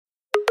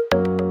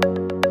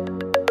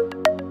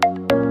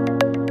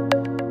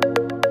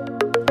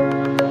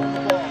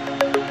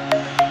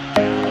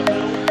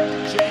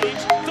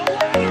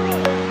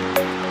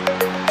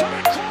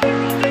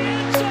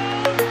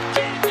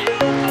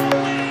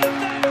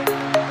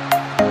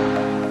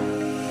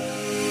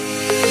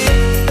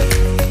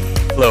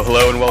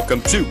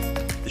Welcome to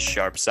the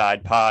Sharp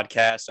Side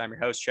Podcast. I'm your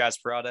host, Chaz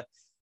Parada,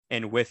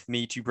 and with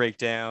me to break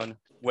down,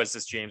 what's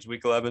this, James?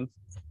 Week 11?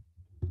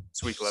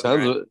 It's Week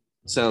 11, right?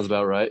 Sounds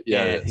about right.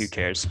 Yeah, who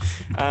cares?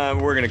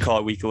 We're going to call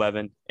it Week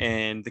 11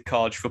 and the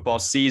college football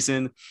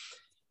season,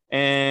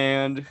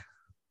 and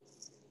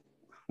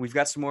we've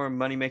got some more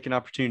money-making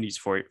opportunities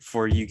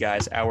for you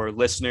guys, our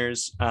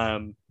listeners.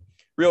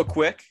 Real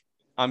quick,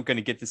 I'm going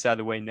to get this out of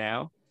the way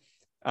now.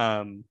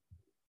 College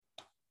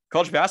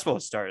basketball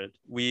has started.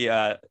 We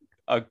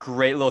a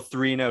great little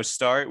 3-0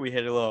 start. We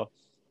hit a little,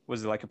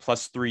 was it like a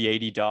plus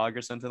 380 dog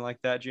or something like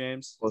that,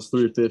 James? Plus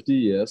 350,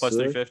 yes. Plus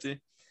 350.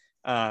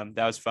 That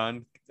was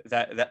fun.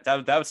 That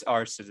was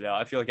our Citadel.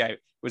 I feel like I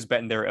was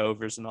betting their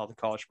overs in all the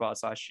college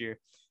spots last year.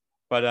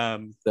 But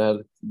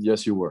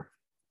yes, you were.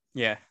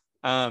 Yeah.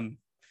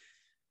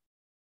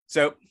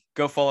 So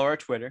go follow our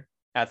Twitter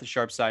at the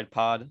Sharp Side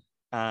Pod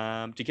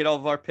to get all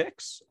of our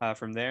picks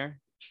from there.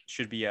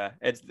 Should be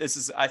this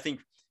is, I think,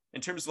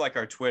 in terms of like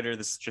our Twitter,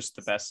 this is just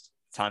the best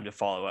time to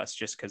follow us,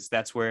 just because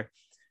that's where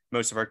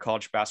most of our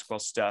college basketball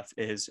stuff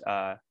is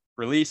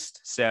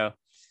released. So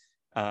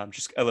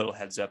just a little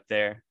heads up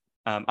there.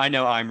 I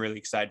know I'm really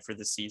excited for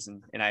this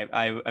season, and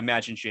I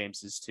imagine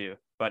James is too.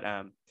 But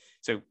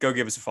so go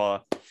give us a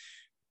follow.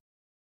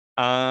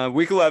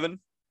 Week 11,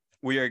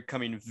 we are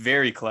coming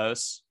very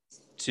close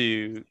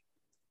to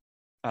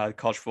the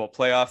college football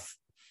playoff.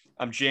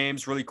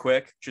 James, really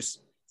quick,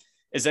 just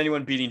is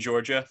anyone beating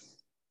Georgia?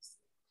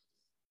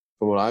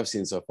 From what I've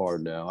seen so far,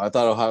 no. I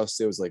thought Ohio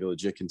State was like a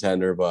legit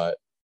contender, but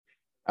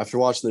after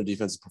watching their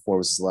defensive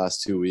performances the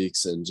last 2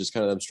 weeks and just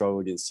kind of them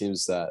struggling against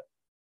teams that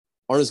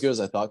aren't as good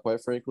as I thought,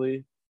 quite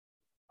frankly,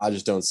 I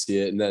just don't see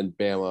it. And then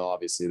Bama,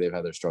 obviously, they've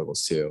had their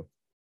struggles too.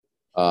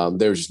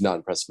 They were just not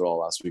impressive at all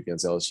last week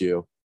against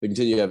LSU. They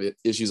continue to have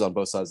issues on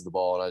both sides of the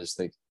ball, and I just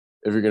think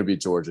if you're going to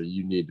beat Georgia,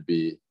 you need to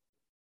be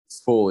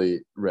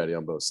fully ready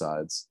on both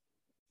sides.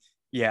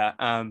 Yeah,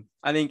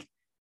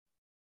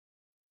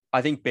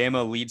 I think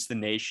Bama leads the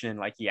nation in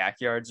like yak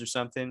yards or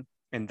something.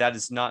 And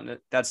that's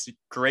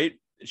great.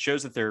 It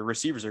shows that their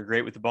receivers are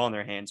great with the ball in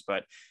their hands,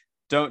 but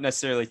don't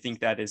necessarily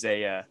think that is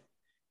a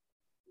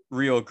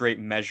real great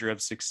measure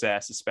of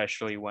success,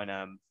 especially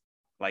when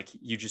like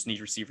you just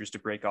need receivers to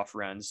break off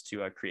runs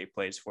to create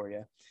plays for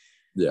you.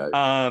 Yeah.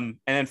 And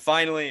then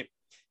finally,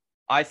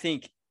 I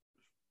think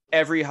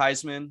every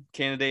Heisman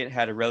candidate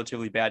had a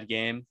relatively bad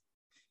game,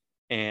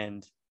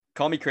 and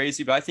call me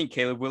crazy, but I think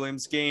Caleb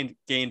Williams gained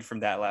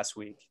from that last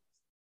week.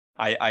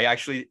 I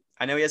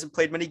know he hasn't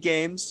played many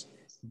games,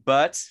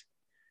 but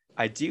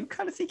I do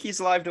kind of think he's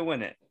alive to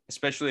win it,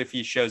 especially if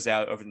he shows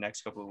out over the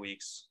next couple of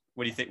weeks.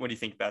 What do you think? What do you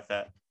think about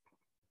that?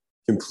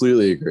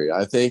 Completely agree.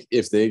 I think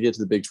if they get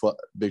to the Big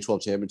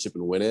 12 championship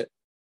and win it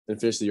and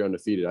finish the year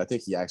undefeated, I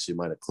think he actually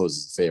might have closed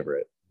as a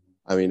favorite.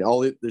 I mean,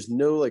 there's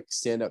no like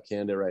standout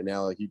candidate right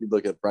now. Like you could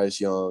look at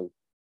Bryce Young,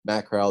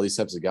 Matt Corral, these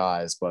types of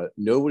guys, but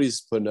nobody's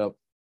putting up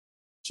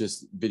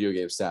just video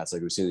game stats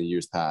like we've seen in the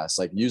years past.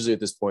 Like usually at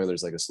this point,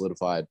 there's like a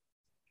solidified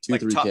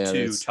top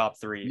candidates. 2, top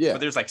 3. Yeah, but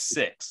there's like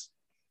 6.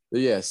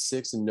 Yeah,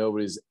 6, and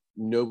nobody's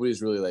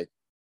really like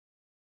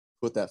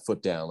put that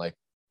foot down. Like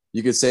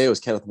you could say it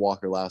was Kenneth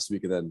Walker last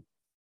week, and then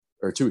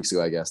or 2 weeks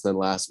ago, I guess. Then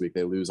last week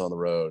they lose on the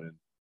road,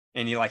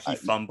 and he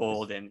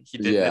fumbled, and he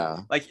didn't. Yeah.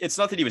 Like it's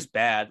not that he was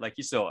bad. Like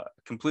he still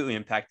completely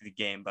impacted the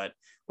game, but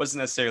wasn't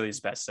necessarily his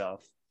best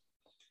self.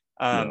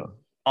 No.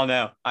 Oh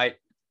no, I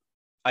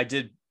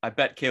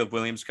bet Caleb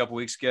Williams a couple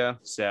weeks ago,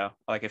 so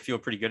like I feel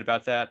pretty good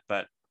about that.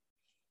 But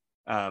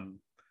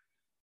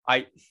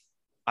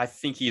I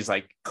think he's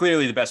like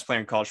clearly the best player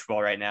in college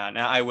football right now.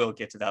 Now I will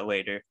get to that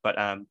later, but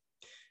I don't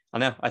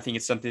know. I think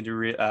it's something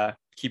to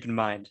keep in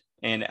mind.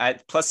 And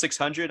at plus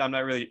 600, I'm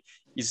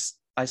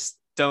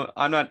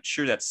not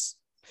sure that's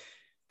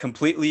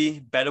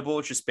completely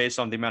bettable just based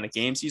on the amount of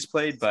games he's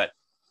played, but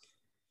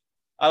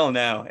I don't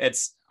know.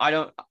 I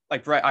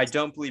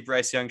don't believe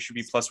Bryce Young should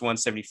be plus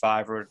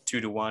 175 or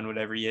 2-1,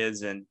 whatever he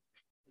is. And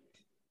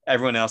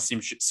everyone else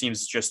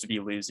seems just to be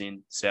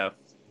losing. So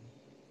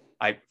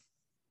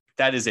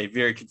that is a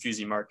very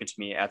confusing market to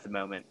me at the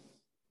moment,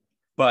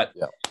 but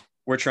yeah.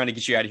 We're trying to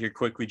get you out of here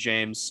quickly,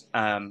 James.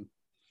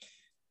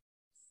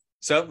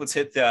 So let's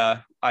hit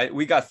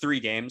we got 3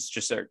 games,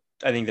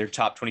 I think they're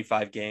top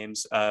 25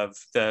 games of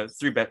the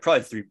probably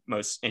the 3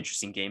 most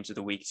interesting games of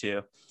the week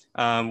too.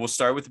 We'll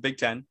start with the Big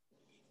Ten,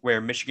 where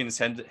Michigan is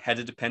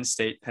headed to Penn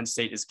State. Penn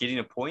State is getting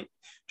a point,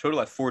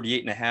 total at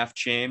 48.5.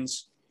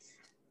 James,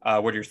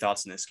 what are your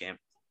thoughts in this game?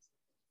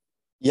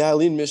 Yeah, I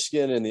lean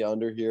Michigan in the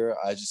under here.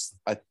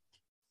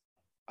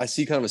 I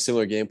see kind of a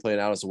similar game playing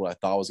out as to what I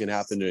thought was going to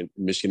happen in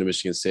Michigan to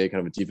Michigan State, kind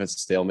of a defensive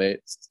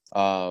stalemate.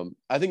 I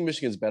think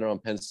Michigan's better on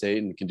Penn State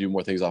and can do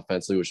more things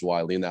offensively, which is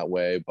why I lean that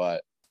way.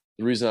 But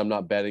the reason I'm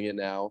not betting it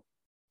now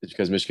is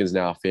because Michigan's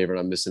now a favorite.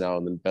 I'm missing out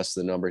on the best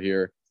of the number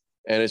here.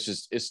 And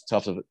it's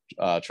tough to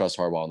trust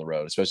Harbaugh on the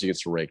road, especially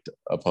against a ranked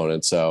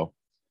opponent. So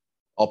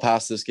I'll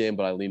pass this game,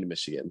 but I lean to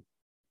Michigan.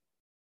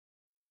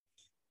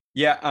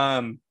 Yeah,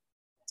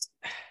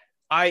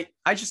 I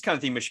just kind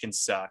of think Michigan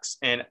sucks.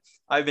 And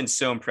I've been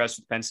so impressed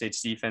with Penn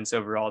State's defense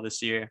overall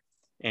this year.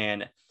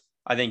 And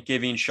I think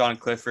giving Sean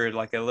Clifford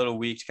like a little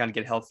week to kind of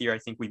get healthier, I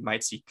think we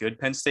might see good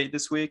Penn State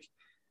this week.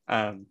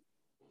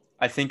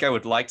 I think I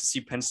would like to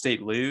see Penn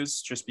State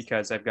lose just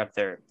because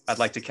I'd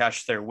like to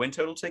cash their win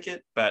total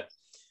ticket. But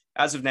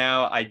as of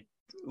now, I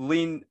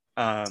lean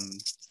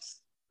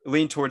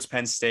towards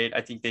Penn State.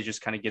 I think they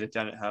just kind of get it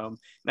done at home.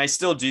 And I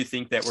still do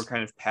think that we're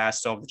kind of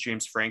past all the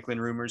James Franklin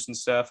rumors and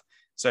stuff.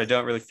 So I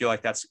don't really feel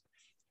like that's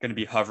going to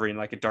be hovering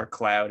like a dark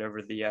cloud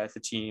over the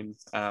team.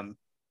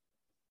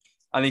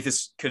 I think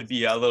this could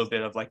be a little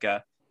bit of like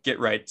a get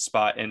right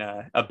spot in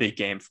a big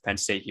game for Penn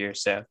State here.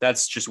 So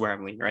that's just where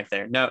I'm leaning right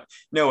there.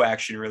 No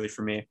action really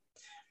for me.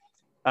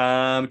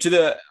 I'm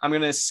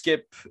going to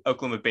skip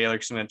Oklahoma Baylor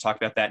because I'm going to talk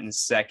about that in a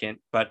second.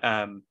 But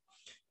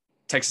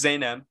Texas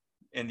A&M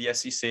in the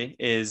SEC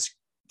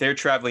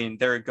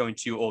they're going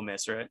to Ole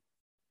Miss, right?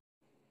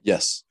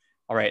 Yes.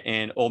 All right.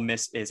 And Ole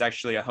Miss is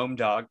actually a home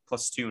dog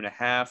plus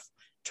 2.5,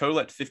 total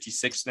at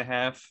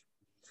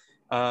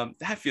 56.5.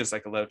 That feels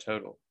like a low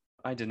total.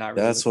 I did not.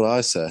 That's what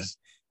I said.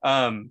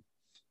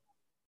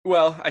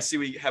 Well, I see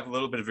we have a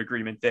little bit of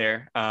agreement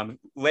there.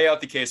 Lay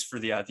out the case for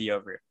the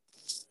over.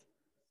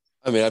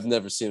 I mean, I've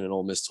never seen an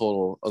Ole Miss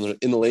total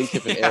in the Lane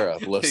Kiffin era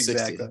below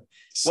exactly.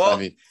 60. Well,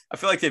 I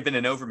feel like they've been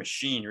an over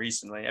machine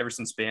recently, ever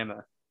since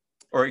Bama,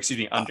 or excuse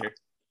me, under.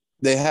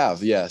 They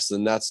have, yes,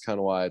 and that's kind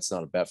of why it's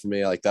not a bet for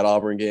me. Like that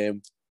Auburn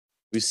game,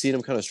 we've seen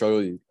them kind of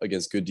struggle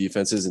against good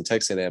defenses, and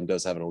Texas A&M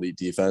does have an elite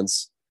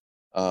defense.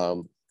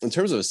 In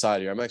terms of a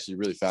side here, I'm actually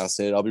really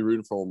fascinated. I'll be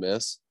rooting for Ole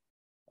Miss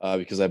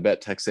because I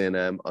bet Texas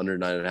A&M under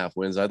 9.5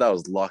 wins. I thought it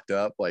was locked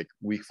up like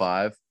week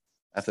 5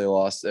 after they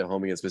lost at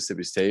home against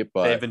Mississippi State,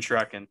 but they've been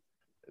trucking.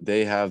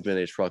 They have been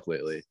a truck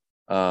lately.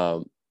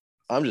 I'm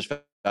just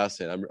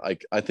fascinated.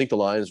 I think the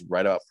line is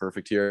right about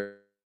perfect here.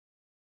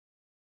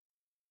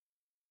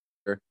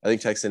 I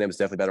think Texas A&M is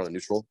definitely better on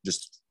neutral,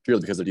 just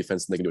purely because of their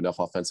defense and they can do enough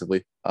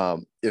offensively.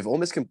 If Ole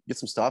Miss can get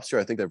some stops here,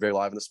 I think they're very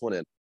live in this one,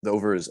 and the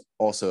over is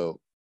also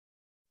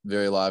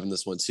very live in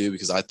this one too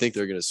because I think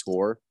they're going to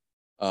score.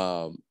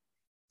 But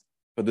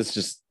this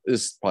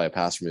is probably a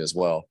pass for me as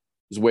well.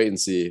 Just wait and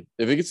see.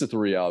 If it gets to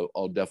 3,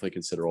 I'll definitely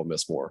consider Ole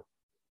Miss more.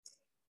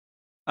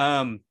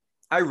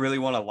 I really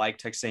want to like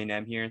Texas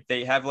A&M here.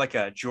 They have like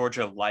a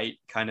Georgia light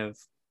kind of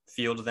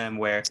feel to them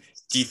where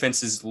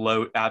defense is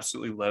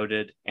absolutely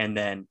loaded, and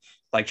then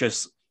like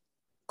just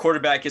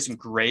quarterback isn't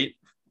great.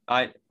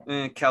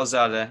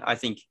 Calzada, I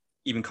think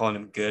even calling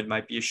him good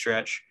might be a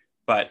stretch,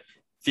 but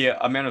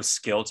the amount of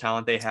skill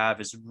talent they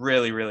have is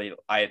really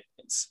I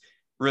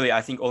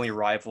think only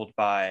rivaled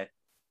by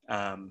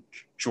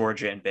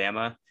Georgia and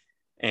Bama,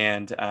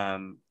 and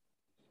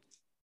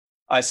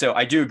so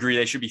I do agree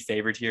they should be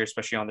favored here,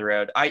 especially on the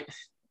road. I'm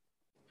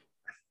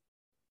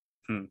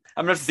gonna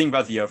have to think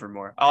about the over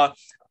more. How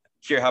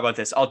about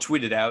this? I'll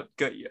tweet it out.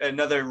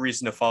 Another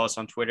reason to follow us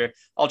on Twitter.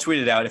 I'll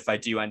tweet it out if I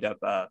do end up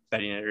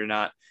betting it or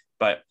not.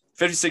 But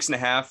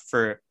 56.5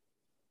 for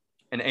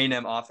an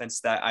A&M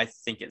offense that I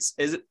think is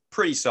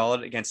pretty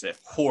solid against a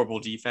horrible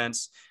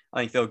defense. I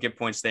think they'll get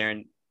points there.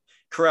 And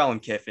Corral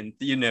and Kiffin,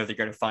 they're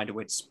going to find a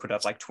way to put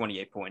up like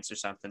 28 points or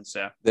something.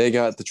 So they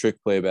got the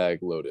trick play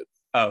bag loaded.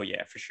 Oh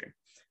yeah, for sure.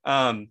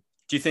 Do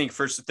you think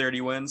first to 30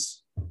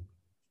 wins?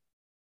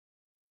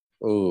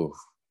 Oh,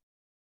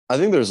 I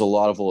think there's a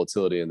lot of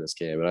volatility in this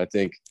game, and I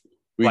think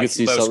we could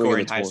see low something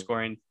scoring, high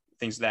scoring,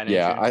 things of that nature.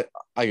 Yeah,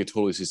 I could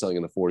totally see something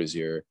in the 40s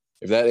here.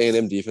 If that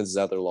A&M defense is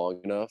out there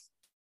long enough,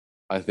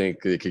 I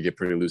think it could get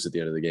pretty loose at the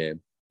end of the game.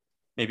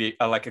 Maybe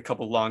like a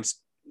couple long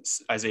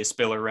Isaiah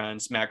Spiller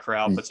runs, Matt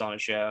Corral puts on a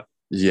show.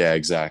 Yeah,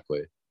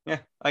 exactly. Yeah,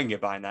 I can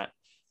get behind that.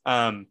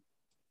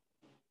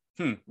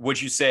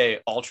 Would you say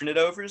alternate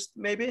overs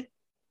maybe?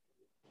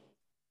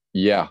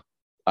 Yeah,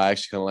 I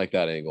actually kind of like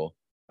that angle.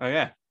 Oh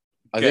yeah.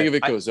 I think if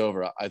it goes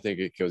over, I think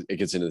it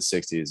gets into the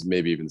 60s,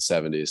 maybe even the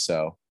 70s.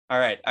 So all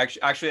right,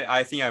 actually,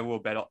 I think I will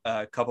bet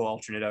a couple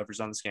alternate overs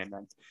on this game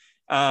then.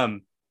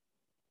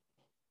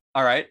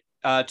 All right,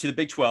 to the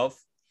Big 12.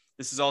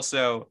 This is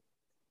also,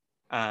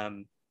 I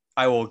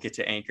will get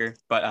to anchor,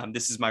 but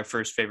this is my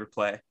first favorite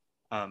play.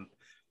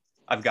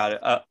 I've got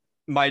it.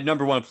 My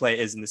number one play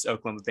is in this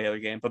Oklahoma Baylor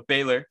game, but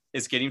Baylor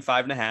is getting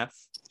 5.5.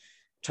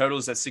 Total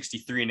is at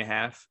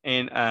 63.5,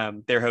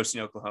 and they're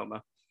hosting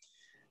Oklahoma.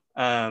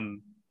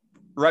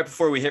 Right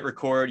before we hit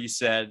record, you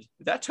said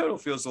that total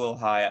feels a little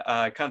high.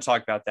 Kind of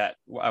talk about that.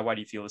 Why do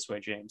you feel this way,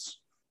 James?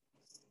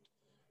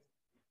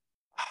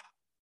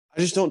 I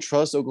just don't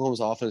trust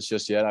Oklahoma's offense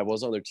just yet. I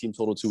was on their team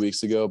total 2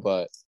 weeks ago,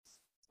 but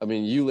I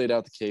mean, you laid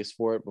out the case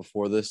for it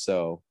before this.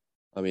 So,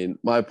 I mean,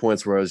 my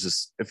points were it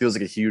feels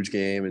like a huge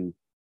game, and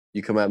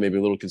you come out maybe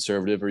a little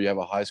conservative, or you have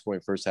a high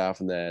scoring first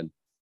half, and then in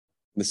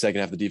the second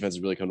half, the defense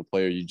has really come to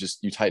play, or you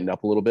tighten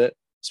up a little bit,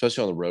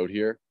 especially on the road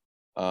here.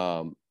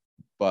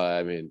 But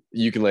I mean,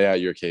 you can lay out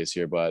your case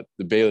here, but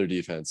the Baylor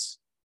defense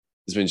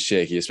has been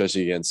shaky,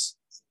 especially against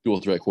dual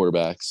threat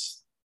quarterbacks.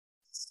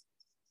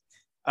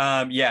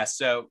 Yeah.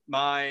 So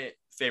my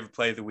favorite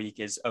play of the week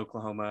is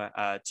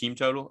Oklahoma team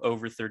total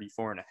over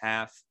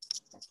 34.5.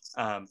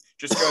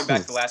 Just going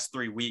back the last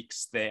 3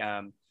 weeks,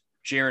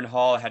 Jaron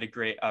Hall had a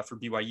great for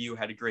BYU,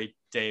 had a great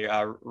day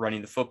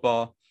running the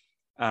football.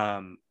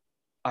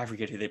 I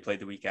forget who they played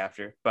the week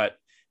after, but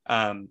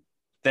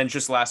then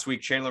just last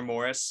week, Chandler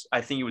Morris,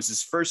 I think it was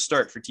his first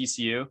start for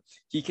TCU.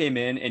 He came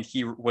in and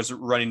he was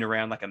running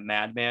around like a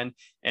madman.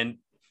 And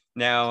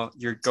now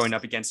you're going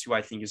up against who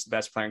I think is the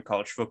best player in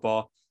college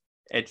football.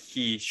 And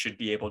he should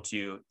be able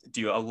to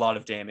do a lot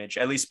of damage,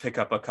 at least pick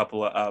up a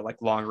couple of like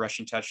long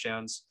rushing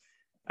touchdowns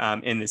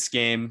in this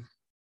game.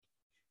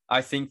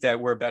 I think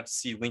that we're about to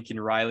see Lincoln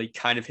Riley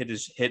kind of hit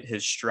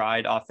his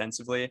stride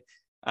offensively.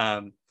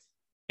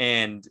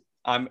 And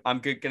I'm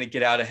going to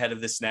get out ahead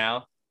of this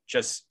now,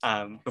 just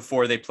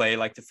before they play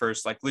like the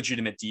first like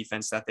legitimate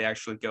defense that they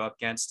actually go up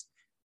against.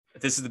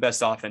 This is the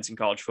best offense in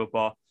college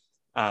football.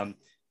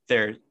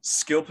 Their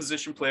skill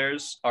position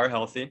players are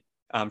healthy.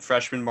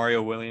 Freshman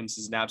Mario Williams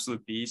is an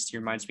absolute beast. He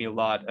reminds me a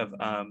lot of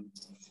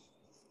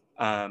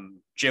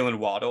Jalen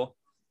Waddle.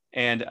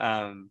 And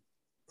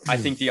I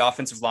think the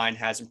offensive line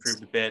has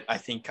improved a bit. I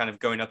think kind of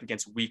going up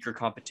against weaker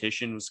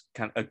competition was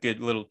kind of a good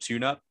little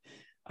tune-up.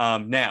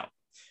 Now,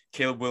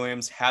 Caleb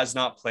Williams has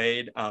not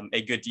played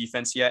a good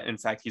defense yet. In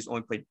fact, he's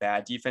only played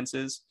bad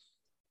defenses.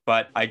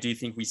 But I do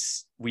think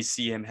we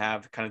see him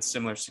have kind of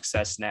similar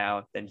success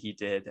now than he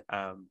did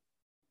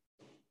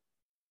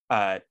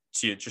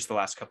to just the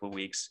last couple of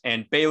weeks.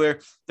 And Baylor,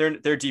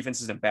 their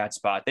defense is in a bad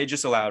spot. They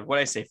just allowed,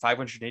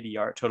 580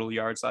 total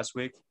yards last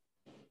week.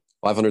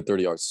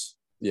 530 yards.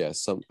 Yeah,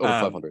 some over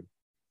 500.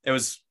 It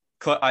was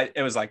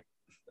like,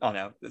 I don't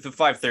know, the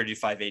 530 to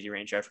 580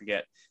 range. I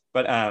forget,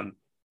 but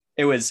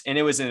it was in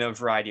a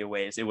variety of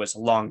ways. It was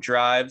long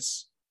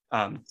drives,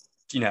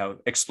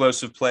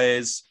 explosive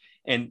plays,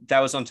 and that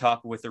was on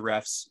top of with the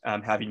refs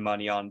having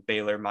money on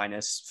Baylor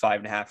minus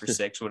 5.5 or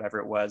 6, whatever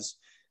it was,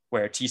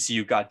 where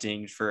TCU got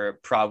dinged for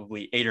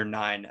probably 8 or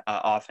 9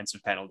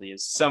 offensive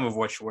penalties, some of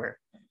which were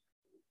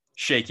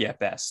shaky at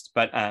best.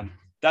 But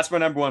that's my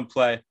number one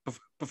play.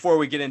 Before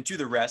we get into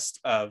the rest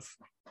of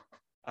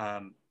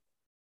our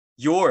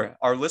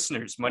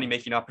listeners'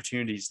 money-making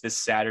opportunities this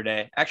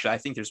Saturday. Actually, I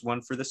think there's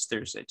one for this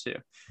Thursday too.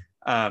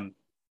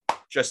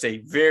 Just a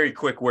very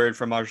quick word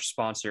from our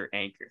sponsor,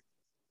 Anchor.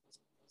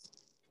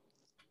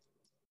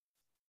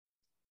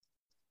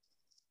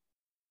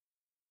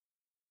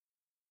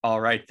 All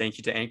right. Thank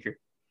you to Anchor.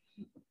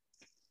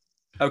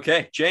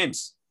 Okay,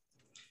 James,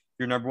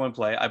 your number one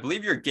play. I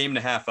believe you're a game and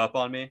a half up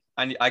on me.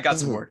 I got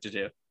some work to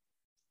do.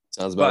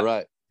 Sounds about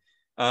right.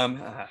 I'm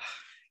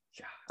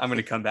going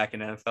to come back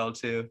in NFL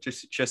too.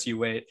 Just you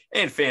wait.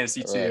 And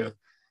fantasy too.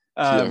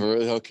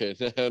 Okay.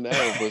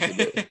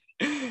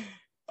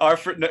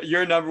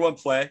 Your number one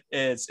play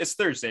is it's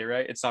Thursday,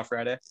 right? It's not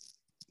Friday.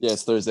 Yeah,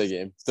 it's Thursday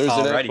game.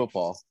 Thursday night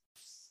football.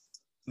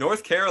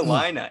 North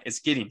Carolina is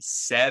getting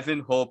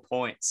 7 whole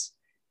points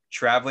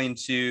traveling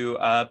to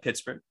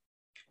Pittsburgh.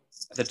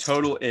 The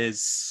total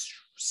is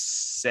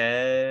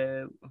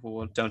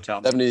don't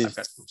tell me.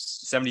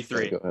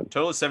 73.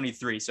 Total is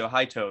 73, so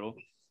high total.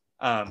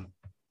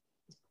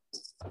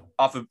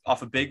 Off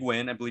a big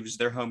win, I believe is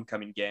their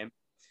homecoming game.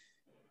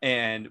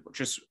 And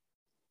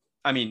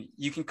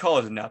you can call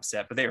it an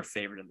upset, but they are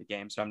favored in the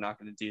game, so I'm not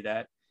going to do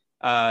that.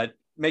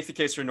 Make the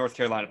case for North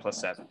Carolina plus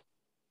 7.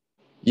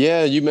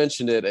 Yeah, you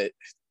mentioned it.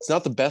 It's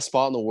not the best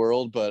spot in the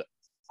world, but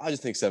I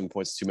just think 7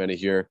 points is too many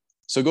here.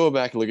 So go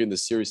back and look at the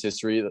series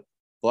history. The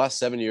last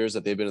 7 years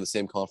that they've been in the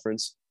same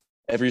conference,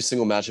 every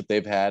single matchup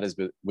they've had has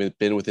been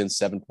within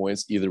 7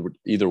 points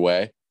either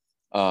way.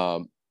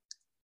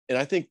 And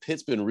I think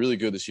Pitt's been really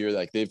good this year.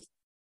 Like they've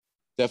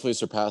definitely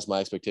surpassed my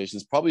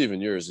expectations, probably even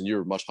yours. And you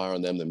were much higher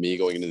on them than me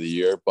going into the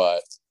year.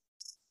 But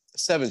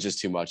 7's just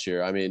too much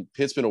here. I mean,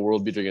 Pitt's been a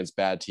world beater against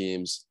bad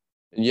teams.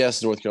 And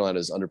yes, North Carolina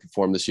has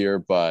underperformed this year,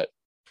 but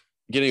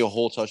getting a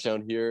whole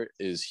touchdown here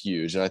is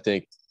huge. And I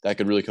think that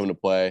could really come into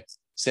play.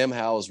 Sam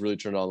Howell has really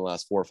turned on the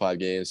last 4 or 5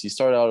 games. He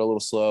started out a little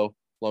slow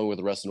along with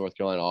the rest of North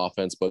Carolina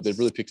offense, but they've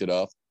really picked it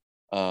up.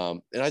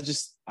 And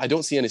I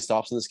don't see any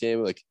stops in this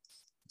game. Like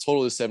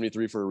total is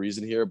 73 for a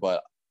reason here,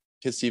 but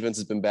Pitt's defense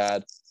has been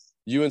bad.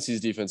 UNC's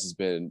defense has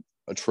been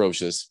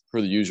atrocious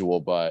per the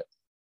usual, but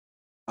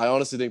I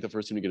honestly think the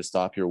first team to get a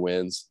stop here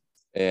wins,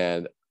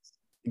 and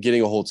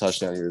getting a whole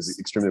touchdown here is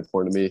extremely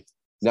important to me.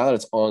 Now that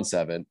it's on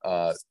 7,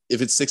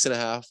 if it's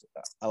 6.5,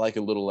 I like it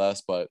a little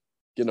less, but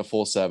getting a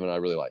full 7, I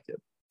really like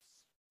it.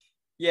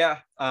 Yeah.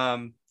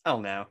 I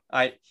don't know.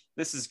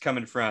 This is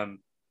coming from,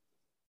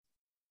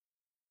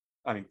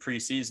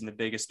 preseason, the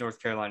biggest North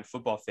Carolina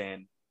football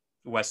fan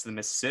west of the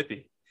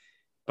Mississippi.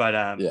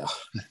 But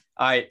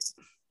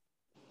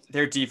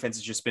their defense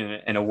has just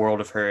been in a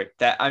world of hurt.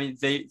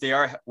 They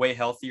are way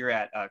healthier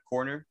at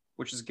corner,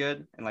 which is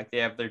good, and like they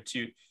have their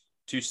two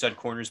stud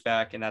corners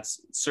back, and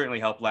that's certainly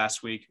helped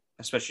last week,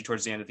 especially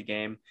towards the end of the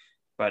game.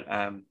 But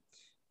I'm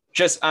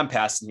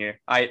passing here.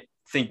 I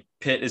think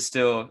Pitt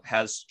still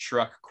has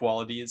truck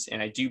qualities,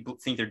 and I do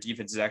think their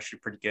defense is actually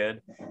pretty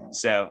good.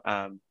 So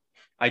I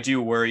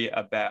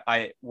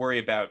worry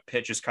about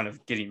Pitt just kind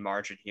of getting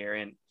margin here,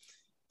 and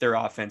their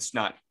offense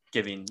not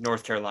giving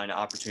North Carolina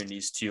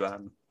opportunities to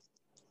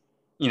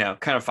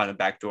kind of find the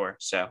back door.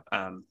 So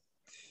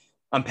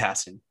I'm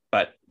passing.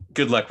 but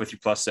good luck with your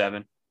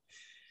 +7.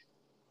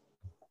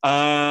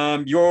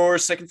 Your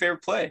second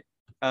favorite play.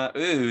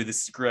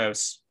 This is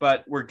gross,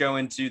 but we're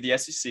going to the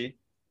SEC,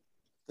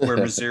 where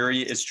Missouri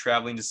is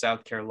traveling to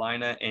South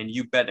Carolina, and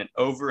you bet an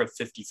over of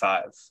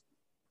 55.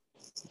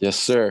 Yes,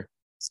 sir.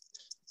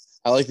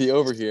 I like the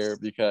over here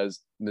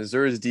because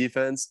Missouri's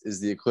defense is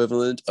the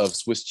equivalent of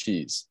Swiss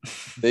cheese.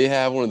 They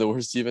have one of the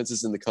worst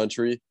defenses in the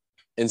country.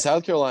 And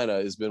South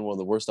Carolina has been one of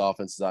the worst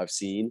offenses I've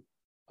seen.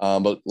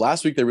 But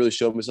last week, they really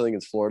showed me something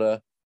against Florida.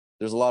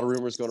 There's a lot of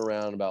rumors going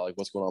around about like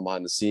what's going on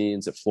behind the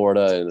scenes at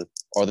Florida, and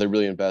are they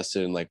really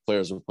invested in like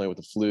players who are playing with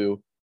the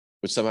flu,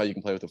 which somehow you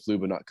can play with the flu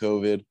but not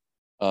COVID.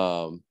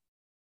 A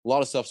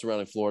lot of stuff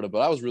surrounding Florida, but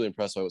I was really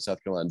impressed by what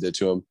South Carolina did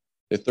to them.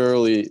 They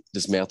thoroughly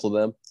dismantled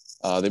them.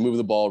 They moved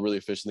the ball really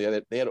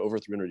efficiently. They had over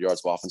 300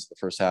 yards of offense in the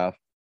first half,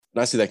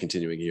 and I see that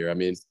continuing here. I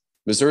mean,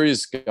 Missouri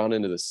has gone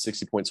into the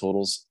 60-point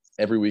totals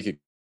every week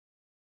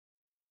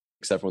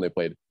except for when they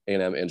played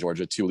A&M and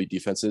Georgia, two elite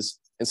defenses.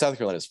 And South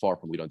Carolina is far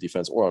from elite on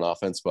defense or on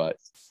offense, but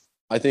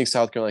I think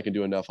South Carolina can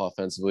do enough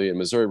offensively, and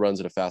Missouri runs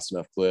at a fast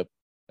enough clip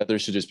that there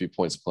should just be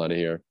points plenty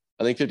here.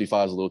 I think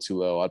 55 is a little too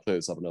low. I'd play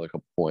this up another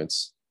couple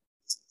points.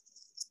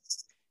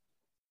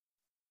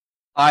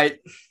 I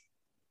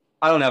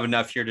don't have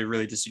enough here to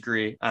really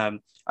disagree. I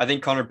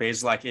think Connor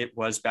Bazelak, it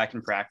was back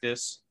in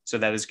practice, so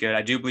that is good.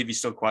 I do believe he's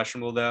still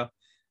questionable, though.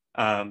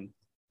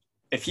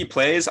 If he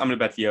plays, I'm going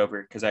to bet the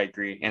over because I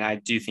agree. And I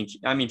do think,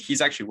 he's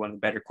actually one of the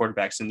better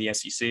quarterbacks in the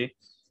SEC.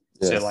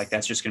 Yeah. So,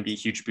 that's just going to be a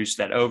huge boost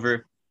to that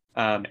over.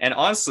 And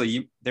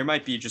honestly, there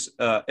might be just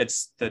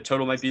the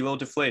total might be a little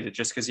deflated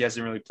just because he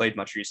hasn't really played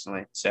much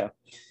recently. So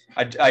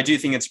I do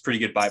think it's a pretty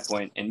good buy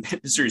point. And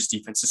Missouri's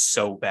defense is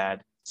so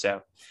bad.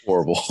 So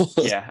horrible.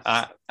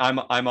 Yeah, I'm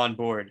on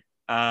board.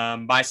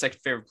 My second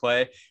favorite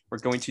play, we're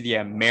going to the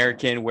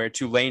American, where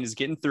Tulane is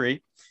getting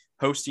 3,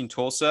 hosting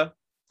Tulsa.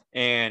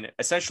 And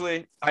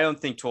essentially, I don't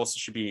think Tulsa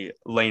should be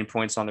laying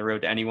points on the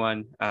road to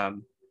anyone.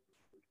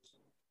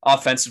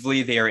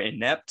 Offensively, they are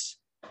inept.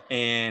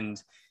 And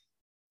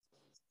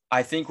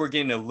I think we're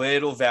getting a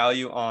little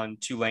value on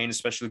Tulane,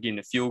 especially getting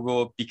a field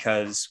goal,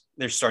 because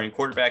their starting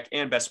quarterback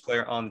and best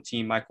player on the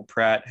team, Michael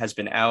Pratt, has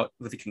been out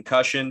with a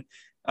concussion.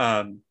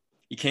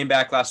 He came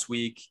back last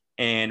week,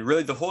 and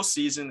really the whole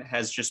season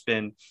has just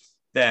been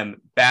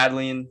them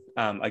battling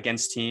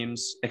against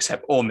teams,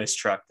 except Ole Miss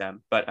trucked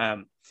them. But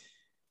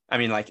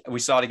we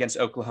saw it against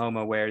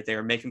Oklahoma, where they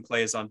were making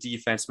plays on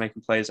defense,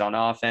 making plays on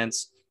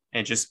offense,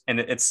 and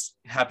it's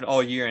happened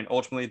all year. And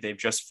ultimately, they've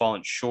just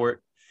fallen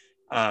short.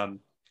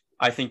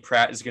 I think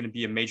Pratt is going to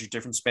be a major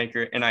difference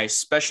maker, and I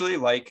especially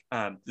like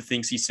the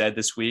things he said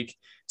this week.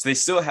 So they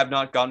still have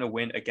not gotten a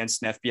win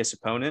against an FBS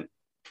opponent,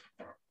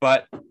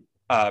 but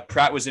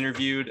Pratt was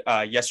interviewed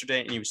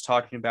yesterday, and he was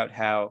talking about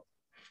how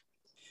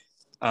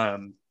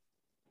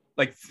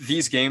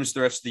these games the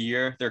rest of the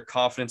year, they're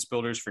confidence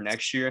builders for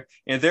next year,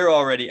 and they're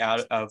already out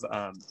of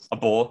a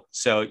bowl.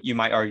 So you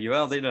might argue,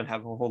 well, they don't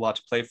have a whole lot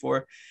to play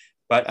for.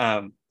 But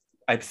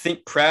I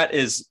think Pratt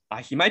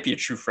he might be a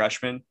true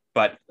freshman,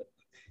 but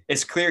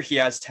it's clear he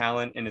has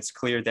talent, and it's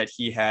clear that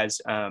he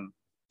has,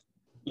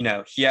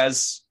 he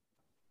has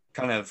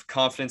kind of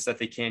confidence that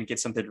they can get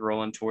something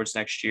rolling towards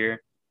next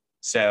year.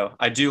 So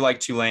I do like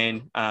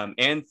Tulane,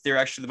 and they're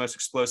actually the most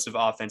explosive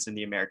offense in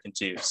the American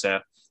too. So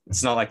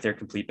it's not like they're a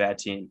complete bad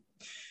team.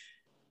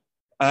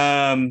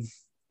 My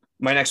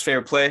next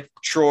favorite play,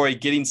 Troy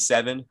getting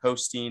 7,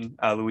 hosting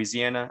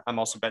Louisiana. I'm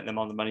also betting them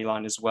on the money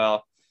line as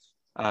well.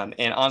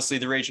 And honestly,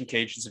 the Raging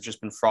Cajuns have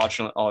just been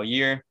fraudulent all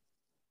year.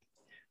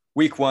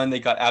 Week 1, they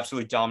got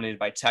absolutely dominated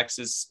by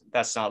Texas.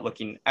 That's not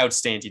looking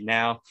outstanding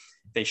now.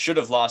 They should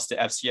have lost to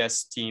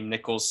FCS team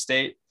Nicholls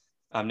State.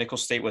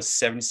 Nicholls State had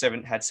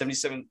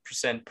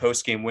 77%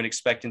 post-game win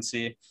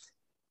expectancy.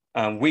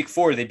 Week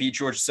 4, they beat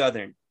Georgia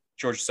Southern.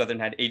 Georgia Southern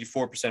had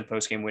 84%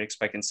 post-game win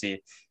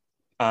expectancy.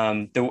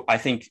 I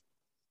think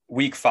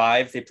week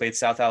 5, they played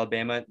South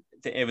Alabama.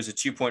 It was a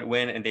 2-point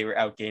win, and they were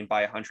outgained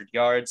by 100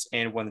 yards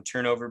and won the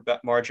turnover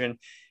margin,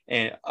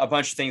 and a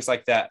bunch of things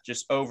like that,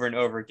 just over and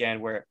over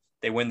again, where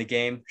they win the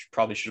game,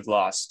 probably should have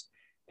lost.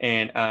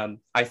 And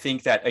I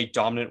think that a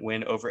dominant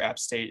win over App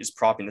State is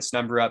propping this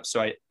number up.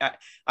 So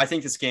I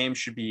think this game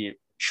should be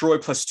Troy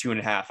plus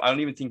 2.5. I don't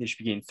even think they should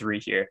be getting 3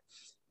 here.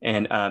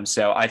 And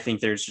so I think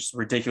there's just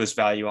ridiculous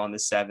value on the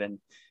 7.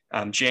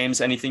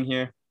 James, anything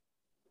here?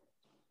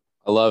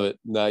 I love it.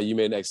 No, you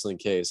made an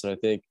excellent case. And I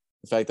think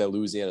the fact that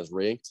Louisiana is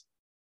ranked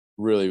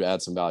really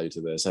adds some value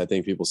to this. And I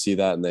think people see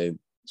that and they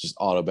just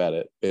auto bet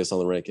it based on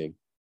the ranking.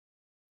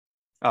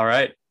 All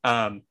right.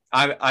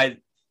 I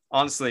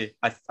honestly,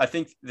 I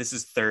think this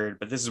is 3rd,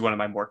 but this is one of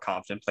my more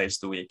confident plays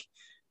of the week.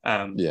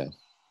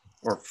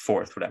 Or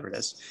 4th, whatever it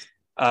is.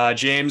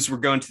 James, we're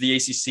going to the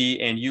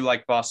ACC, and you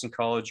like Boston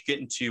College,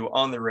 getting 2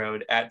 on the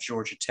road at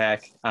Georgia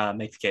Tech.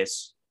 Make the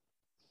case.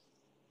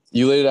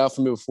 You laid it out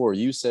for me before.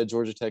 You said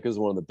Georgia Tech is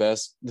one of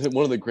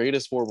the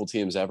greatest horrible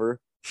teams ever.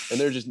 And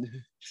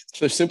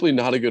they're simply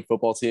not a good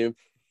football team.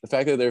 The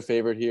fact that they're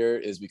favored here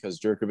is because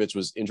Jerkovich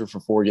was injured for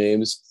 4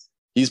 games.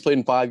 He's played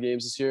in 5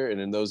 games this year,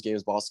 and in those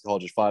games, Boston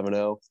College is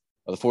 5-0.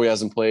 The 4 he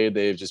hasn't played,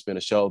 they've just been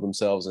a shell of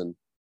themselves, and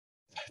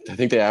I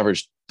think they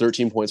averaged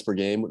 13 points per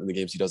game in the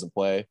games he doesn't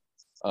play.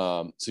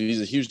 So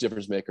he's a huge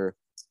difference maker.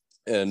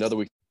 And another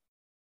week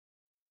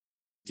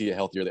to get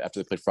healthier after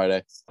they played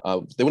Friday. They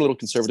went a little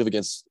conservative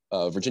against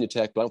Virginia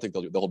Tech, but I don't think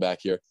they'll hold back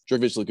here.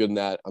 Djokovic looked good in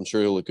that. I'm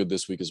sure he'll look good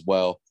this week as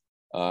well.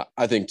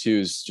 I think 2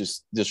 is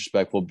just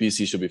disrespectful.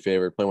 BC should be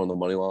favored, playing on the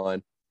money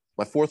line.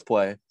 My 4th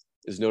play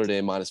is Notre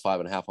Dame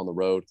 -5.5 on the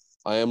road.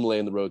 I am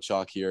laying the road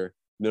chalk here.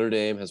 Notre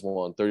Dame has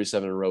won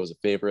 37 in a row as a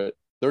favorite,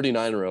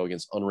 39 in a row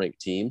against unranked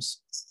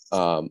teams.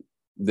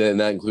 Then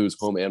that includes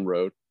home and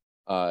road.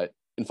 And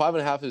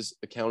 5.5 is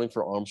accounting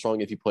for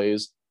Armstrong if he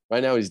plays.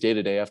 Right now, he's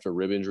day-to-day after a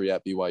rib injury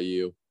at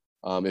BYU.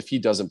 If he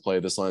doesn't play,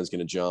 this line is going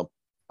to jump.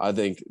 I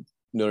think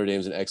Notre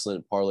Dame's an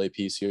excellent parlay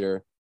piece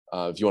here.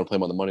 If you want to play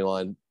him on the money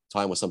line,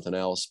 time with something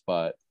else.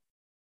 But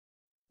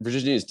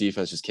Virginia's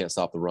defense just can't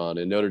stop the run.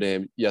 And Notre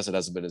Dame, yes, it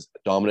hasn't been as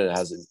dominant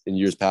as it has in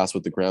years past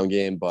with the ground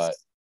game, but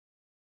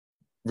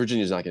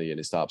Virginia's not going to get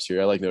any stops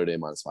here. I like Notre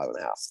Dame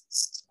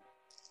 -5.5.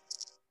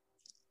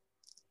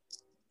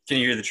 Can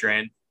you hear the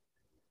train?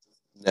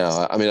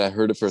 No, I mean, I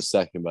heard it for a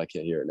second, but I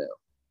can't hear it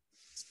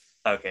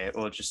now. Okay,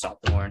 well, just stop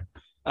the horn.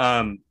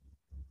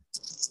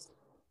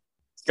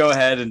 Go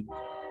ahead and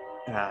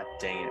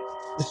dang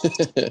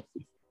it.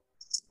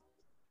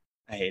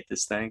 I hate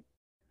this thing.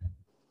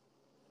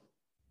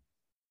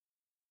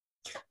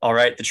 All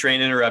right, the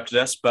train interrupted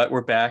us, but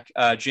we're back.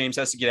 James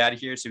has to get out of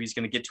here, so he's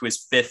going to get to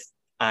his 5th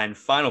and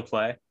final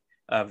play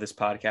of this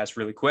podcast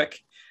really quick.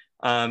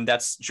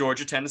 That's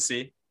Georgia,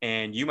 Tennessee,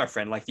 and you, my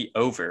friend, like the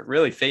over.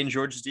 Really fading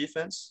Georgia's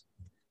defense?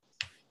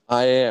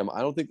 I am.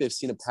 I don't think they've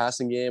seen a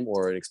passing game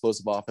or an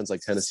explosive offense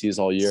like Tennessee's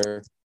all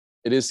year.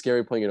 It is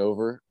scary playing it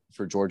over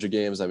for Georgia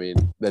games. I mean,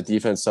 that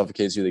defense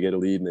suffocates you. They get a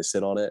lead and they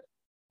sit on it.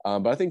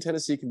 But I think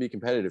Tennessee can be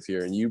competitive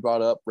here. And you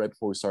brought up right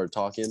before we started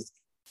talking,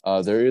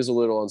 there is a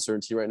little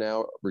uncertainty right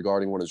now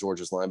regarding one of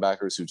Georgia's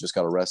linebackers who just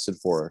got arrested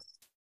for,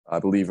 I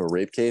believe, a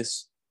rape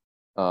case.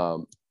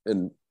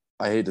 And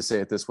I hate to say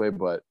it this way,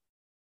 but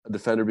a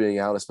defender being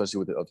out, especially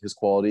with his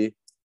quality,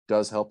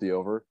 does help the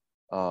over.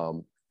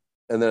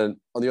 And then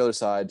on the other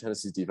side,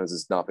 Tennessee's defense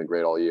has not been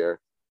great all year.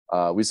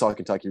 We saw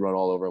Kentucky run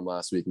all over them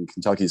last week, and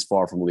Kentucky's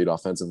far from the lead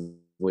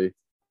offensively.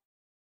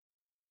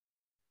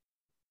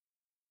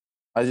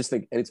 I just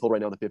think any total right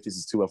now in the 50s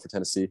is too low for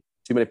Tennessee.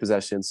 Too many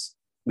possessions,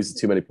 leads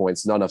to too many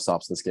points, not enough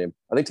stops in this game.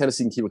 I think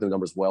Tennessee can keep within the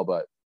numbers well,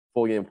 but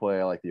full game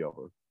play, I like the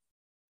over.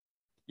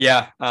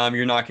 Yeah,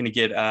 you're not going to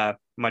get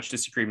much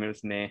disagreement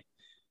with me.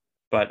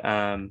 But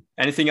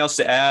anything else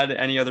to add?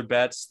 Any other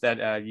bets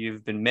that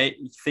you've been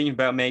thinking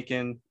about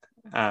making?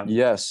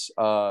 Yes.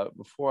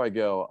 Before I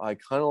go, I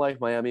kind of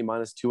like Miami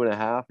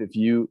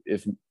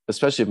 -2.5.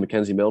 Especially if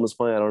Mackenzie Milton is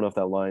playing, I don't know if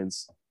that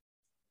line's.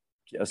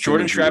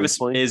 Jordan Travis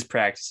is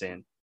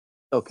practicing.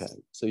 Okay,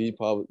 so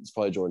it's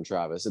probably Jordan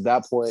Travis. At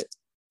that point,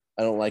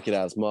 I don't like it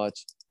as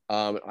much.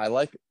 I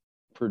like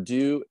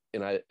Purdue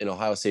and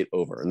Ohio State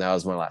over, and that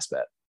was my last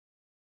bet.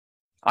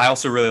 I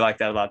also really like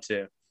that a lot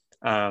too.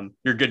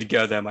 You're good to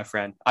go though, my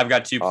friend. I've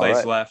got 2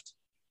 plays left.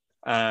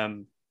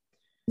 Good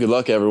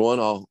luck, everyone.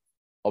 I'll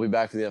be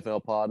back to the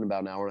NFL pod in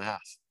about an hour and a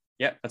half.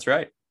 Yeah, that's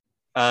right.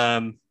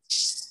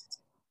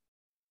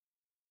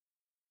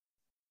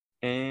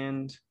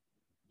 And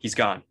he's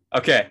gone.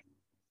 Okay,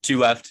 2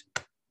 left.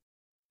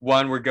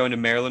 1, we're going to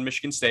Maryland,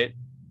 Michigan State.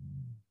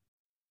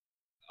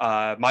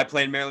 My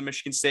play in Maryland,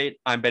 Michigan State,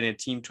 I'm betting a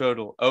team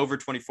total over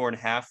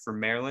 24.5 for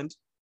Maryland.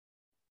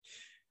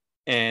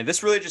 And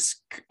this really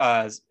just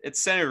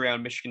it's centered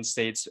around Michigan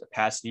State's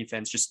pass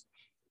defense just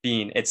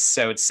it's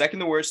second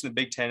to worst in the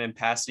Big Ten in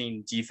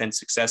passing defense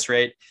success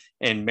rate.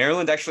 And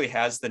Maryland actually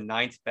has the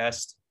 9th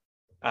best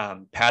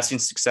passing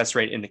success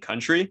rate in the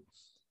country.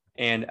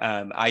 And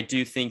I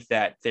do think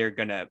that they're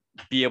going to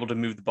be able to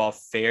move the ball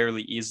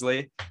fairly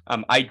easily.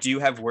 I do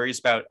have worries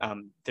about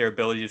their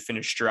ability to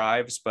finish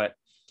drives, but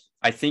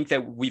I think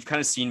that we've kind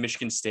of seen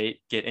Michigan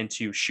State get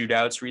into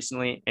shootouts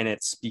recently, and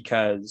it's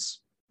because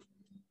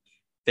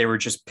they were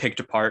just picked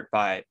apart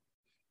by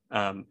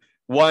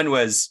one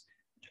was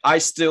I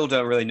still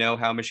don't really know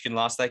how Michigan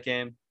lost that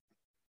game,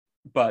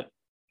 but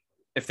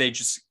if they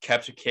just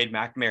kept Cade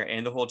McNamara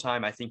in the whole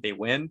time, I think they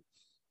win.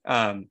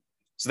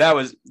 So that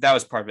was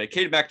part of it.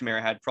 Cade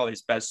McNamara had probably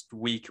his best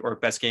week or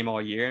best game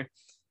all year.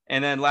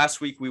 And then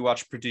last week we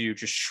watched Purdue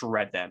just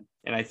shred them.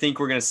 And I think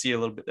we're going to see a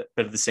little bit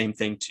of the same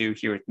thing too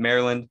here with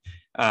Maryland.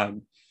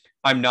 I'm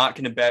not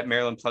going to bet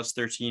Maryland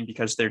 +13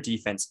 because their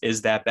defense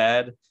is that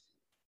bad.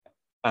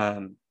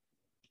 And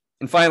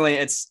finally,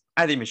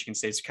 I think Michigan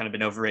State's kind of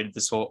been overrated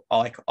this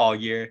all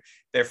year.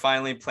 They're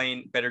finally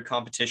playing better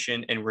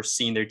competition, and we're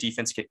seeing their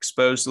defense get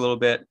exposed a little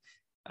bit.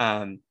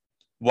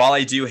 While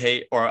I do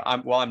hate, while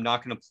I'm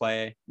not going to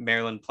play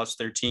Maryland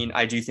 +13,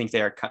 I do think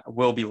they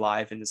will be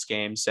live in this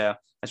game. So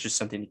that's just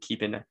something to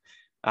keep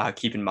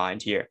in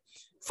mind here.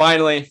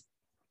 Finally,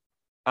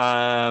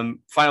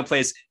 final play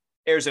is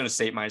Arizona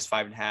State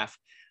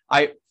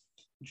 -5.5.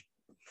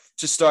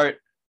 To start,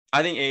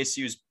 I think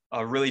ASU is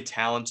a really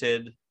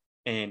talented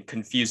and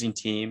confusing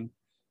team.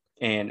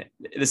 And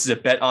this is a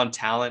bet on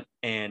talent.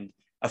 And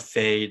a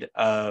fade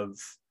of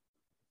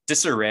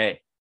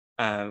disarray.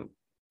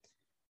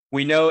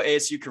 We know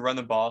ASU can run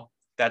the ball.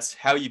 That's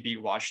how you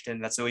beat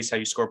Washington. That's at least how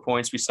you score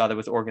points. We saw that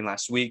with Oregon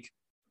last week.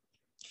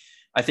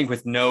 I think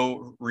with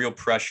no real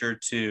pressure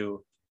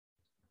to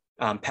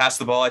pass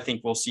the ball, I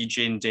think we'll see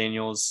Jaden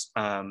Daniels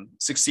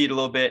succeed a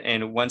little bit.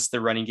 And once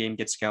the running game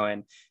gets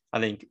going, I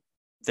think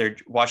they're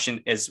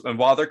Washington is, and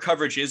while their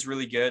coverage is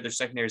really good, their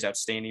secondary is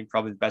outstanding,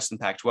 probably the best in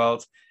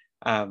Pac-12.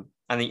 I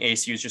think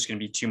ASU is just going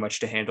to be too much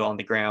to handle on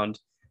the ground.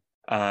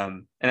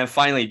 And then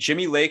finally,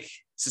 Jimmy Lake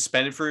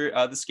suspended for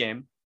this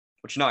game,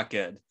 which is not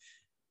good.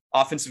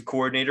 Offensive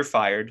coordinator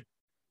fired.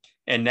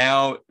 And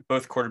now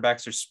both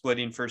quarterbacks are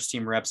splitting first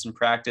team reps in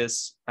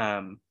practice.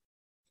 The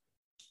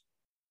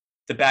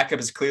backup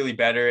is clearly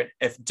better.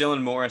 If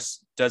Dylan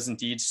Morris does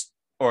indeed,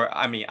 or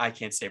I mean, I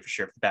can't say for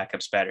sure if the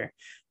backup's better,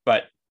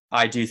 but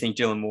I do think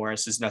Dylan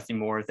Morris is nothing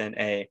more than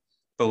a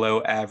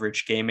below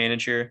average game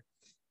manager.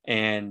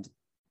 And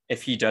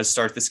if he does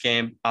start this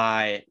game,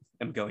 I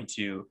am going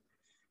to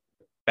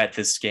bet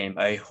this game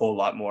a whole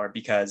lot more,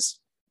 because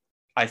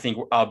I think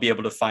I'll be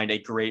able to find a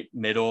great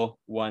middle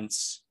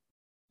once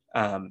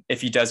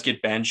if he does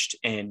get benched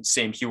and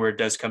Sam Heward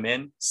does come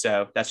in.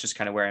 So that's just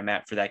kind of where I'm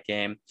at for that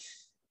game.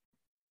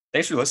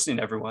 Thanks for listening,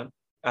 everyone.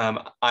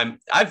 I've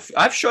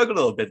struggled a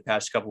little bit the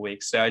past couple of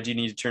weeks, so I do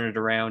need to turn it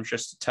around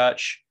just a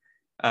touch.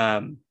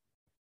 That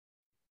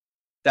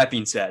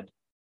being said,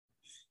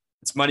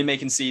 it's money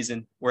making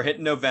season. We're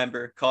hitting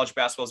November. College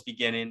basketball is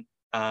beginning.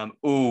 I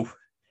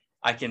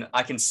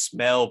can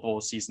smell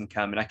bowl season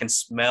coming. I can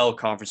smell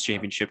conference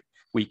championship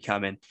week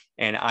coming,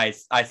 and I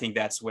think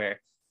that's where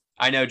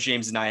I know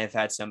James and I have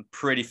had some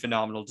pretty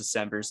phenomenal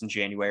Decembers and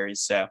Januaries.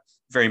 So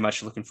very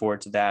much looking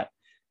forward to that.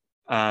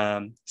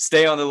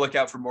 Stay on the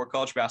lookout for more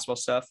college basketball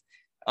stuff.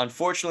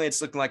 Unfortunately,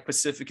 it's looking like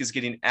Pacific is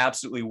getting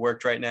absolutely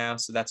worked right now,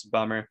 so that's a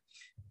bummer.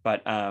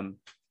 But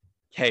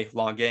hey,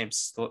 long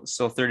games,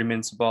 still 30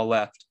 minutes of ball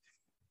left.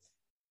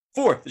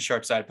 For the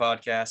Sharp Side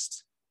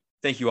Podcast,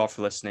 thank you all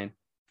for listening.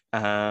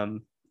 Go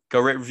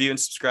rate, review, and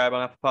subscribe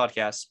on Apple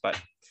Podcasts. But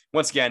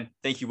once again,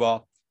 thank you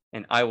all,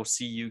 and I will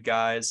see you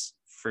guys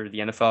for the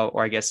NFL,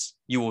 or I guess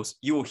you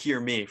will hear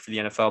me for the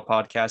NFL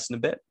podcast in a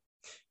bit.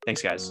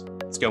 Thanks, guys.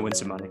 Let's go win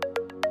some money.